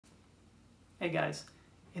Hey guys,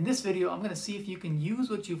 in this video I'm going to see if you can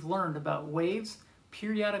use what you've learned about waves,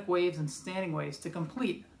 periodic waves, and standing waves to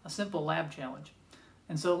complete a simple lab challenge.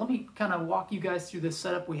 And so let me kind of walk you guys through this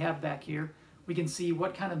setup we have back here. We can see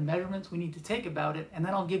what kind of measurements we need to take about it, and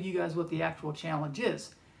then I'll give you guys what the actual challenge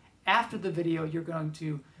is. After the video, you're going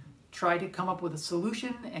to try to come up with a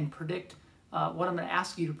solution and predict what I'm going to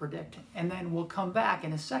ask you to predict. And then we'll come back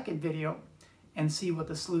in a second video and see what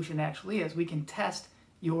the solution actually is. We can test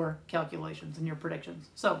your calculations and your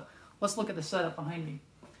predictions. So let's look at the setup behind me.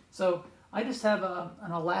 So I just have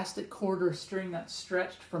an elastic cord or string that's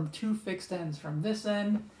stretched from two fixed ends, from this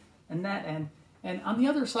end and that end. And on the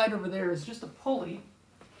other side over there is just a pulley,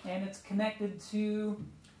 and it's connected to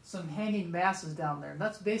some hanging masses down there.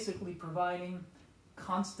 That's basically providing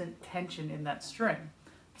constant tension in that string.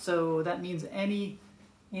 So that means any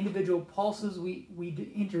individual pulses we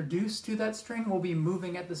introduce to that string will be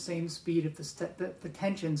moving at the same speed if the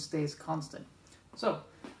tension stays constant. So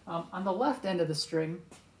on the left end of the string,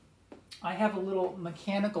 I have a little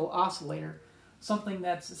mechanical oscillator, something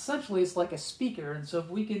that's essentially it's like a speaker. And so if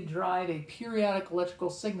we can drive a periodic electrical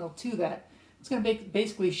signal to that, it's going to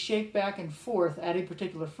basically shake back and forth at a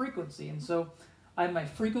particular frequency. And so I have my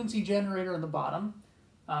frequency generator on the bottom,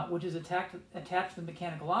 which is attached to the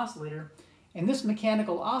mechanical oscillator. And this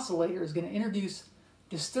mechanical oscillator is going to introduce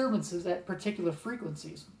disturbances at particular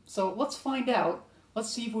frequencies. So let's find out. Let's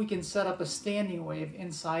see if we can set up a standing wave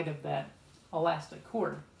inside of that elastic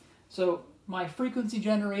cord. So my frequency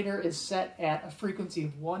generator is set at a frequency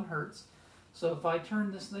of 1 Hertz. So if I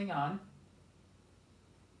turn this thing on,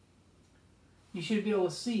 you should be able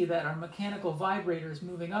to see that our mechanical vibrator is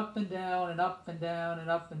moving up and down and up and down and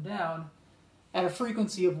up and down at a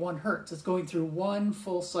frequency of 1 Hertz. It's going through one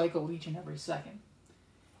full cycle each and every second.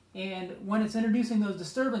 And when it's introducing those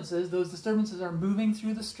disturbances are moving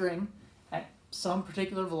through the string at some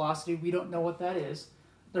particular velocity. We don't know what that is.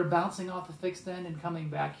 They're bouncing off the fixed end and coming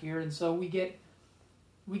back here, and so we get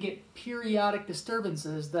periodic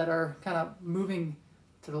disturbances that are kind of moving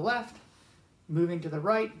to the left, moving to the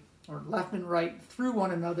right, or left and right through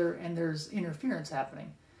one another, and there's interference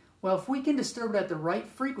happening. Well, if we can disturb it at the right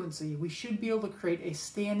frequency, we should be able to create a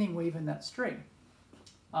standing wave in that string.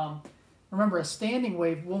 Remember, a standing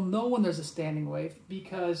wave, we'll know when there's a standing wave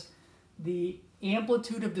because the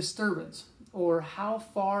amplitude of disturbance, or how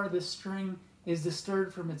far the string is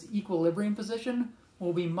disturbed from its equilibrium position,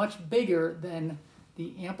 will be much bigger than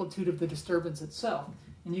the amplitude of the disturbance itself.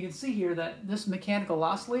 And you can see here that this mechanical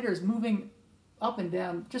oscillator is moving up and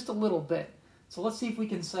down just a little bit. So let's see if we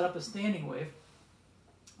can set up a standing wave.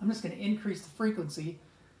 I'm just going to increase the frequency.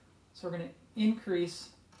 So we're going to increase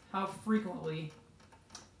how frequently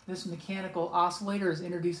this mechanical oscillator is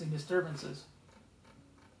introducing disturbances.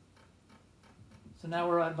 So now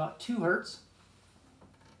we're at about 2 Hertz.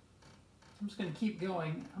 I'm just going to keep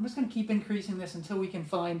going. I'm just going to keep increasing this until we can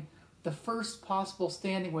find the first possible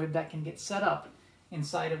standing wave that can get set up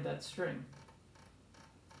inside of that string.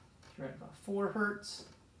 So we're at about 4 Hertz.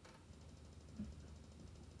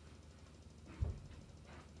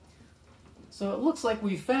 So it looks like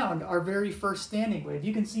we found our very first standing wave.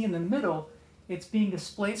 You can see in the middle, it's being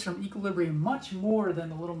displaced from equilibrium much more than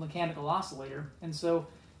the little mechanical oscillator. And so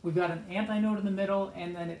we've got an antinode in the middle,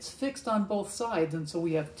 and then it's fixed on both sides, and so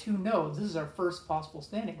we have 2 nodes. This is our first possible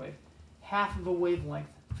standing wave. Half of a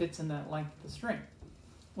wavelength fits in that length of the string.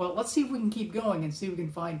 Well, let's see if we can keep going and see if we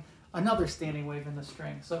can find another standing wave in the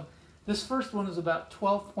string. So this first one is about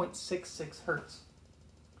 12.66 Hertz.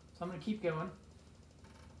 So I'm going to keep going.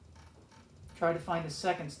 Try to find a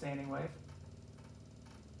second standing wave.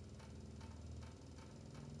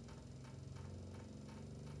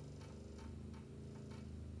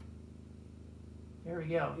 There we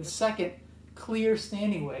go. The second clear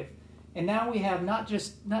standing wave. And now we have not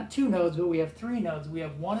 2 nodes, but we have 3 nodes. We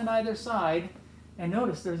have 1 on either side, and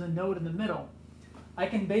notice there's a node in the middle. I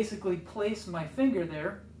can basically place my finger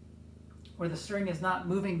there where the string is not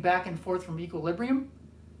moving back and forth from equilibrium,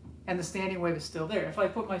 and the standing wave is still there. If I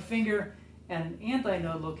put my finger at an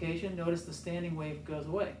antinode location, notice the standing wave goes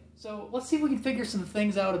away. So let's see if we can figure some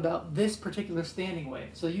things out about this particular standing wave.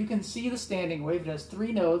 So you can see the standing wave. It has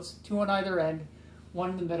 3 nodes, 2 on either end, 1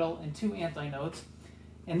 in the middle, and 2 antinodes.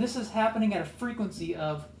 And this is happening at a frequency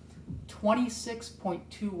of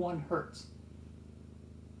 26.21 Hertz.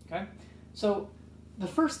 Okay? So the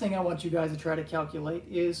first thing I want you guys to try to calculate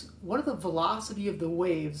is what are the velocity of the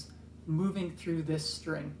waves moving through this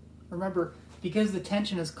string? Remember, because the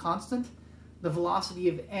tension is constant, the velocity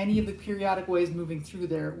of any of the periodic waves moving through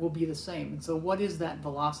there will be the same. And so what is that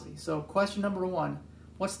velocity? So question number 1,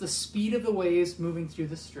 what's the speed of the waves moving through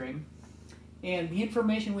the string? And the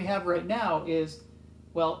information we have right now is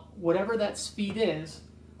Well, whatever that speed is,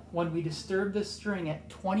 when we disturb this string at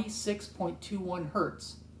 26.21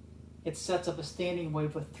 hertz, it sets up a standing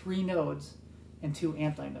wave with 3 nodes and 2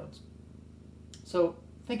 antinodes. So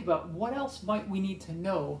think about what else might we need to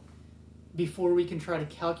know before we can try to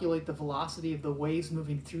calculate the velocity of the waves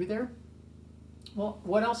moving through there. Well,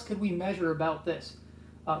 what else could we measure about this?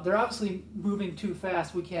 They're obviously moving too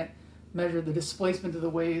fast. We can't measure the displacement of the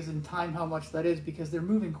waves and time how much that is because they're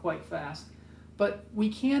moving quite fast. But we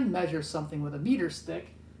can measure something with a meter stick,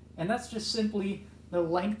 and that's just simply the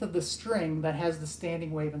length of the string that has the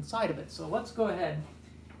standing wave inside of it. So let's go ahead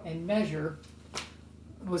and measure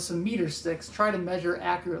with some meter sticks, try to measure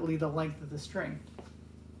accurately the length of the string.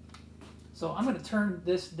 So I'm going to turn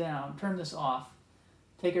this down, turn this off,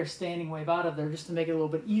 take our standing wave out of there just to make it a little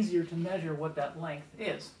bit easier to measure what that length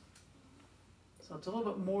is. So it's a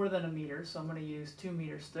little bit more than a meter, so I'm going to use 2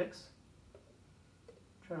 meter sticks.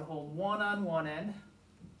 Try to hold one on one end.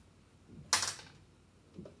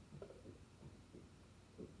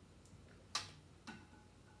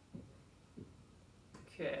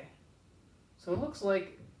 Okay, so it looks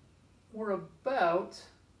like we're about,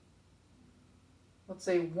 let's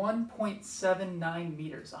say 1.79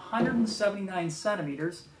 meters, 179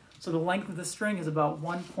 centimeters. So the length of the string is about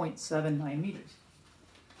 1.79 meters.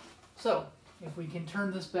 So if we can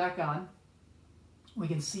turn this back on, we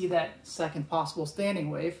can see that second possible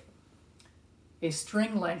standing wave. A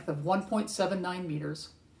string length of 1.79 meters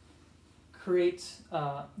creates,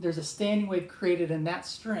 there's a standing wave created in that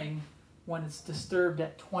string when it's disturbed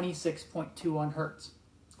at 26.21 hertz.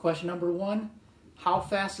 Question number 1, how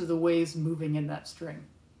fast are the waves moving in that string?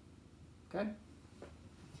 Okay.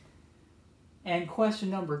 And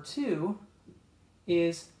question number 2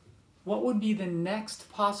 is, what would be the next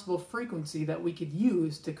possible frequency that we could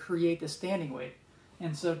use to create the standing wave?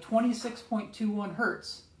 And so 26.21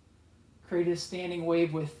 hertz created a standing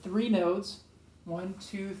wave with 3 nodes, 1,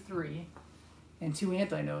 2, 3, and 2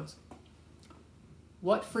 antinodes.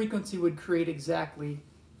 What frequency would create exactly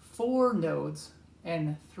 4 nodes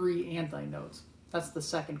and 3 antinodes? That's the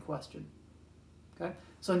second question. Okay?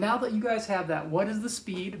 So now that you guys have that, what is the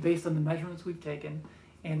speed based on the measurements we've taken,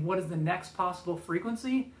 and what is the next possible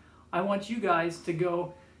frequency? I want you guys to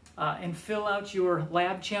go and fill out your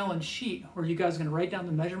lab challenge sheet where you guys are going to write down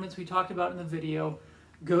the measurements we talked about in the video,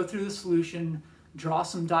 go through the solution, draw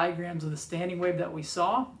some diagrams of the standing wave that we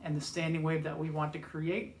saw and the standing wave that we want to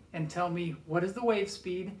create, and tell me what is the wave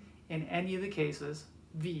speed in any of the cases,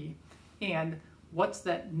 V, and what's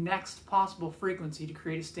that next possible frequency to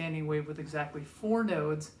create a standing wave with exactly 4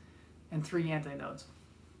 nodes and 3 antinodes.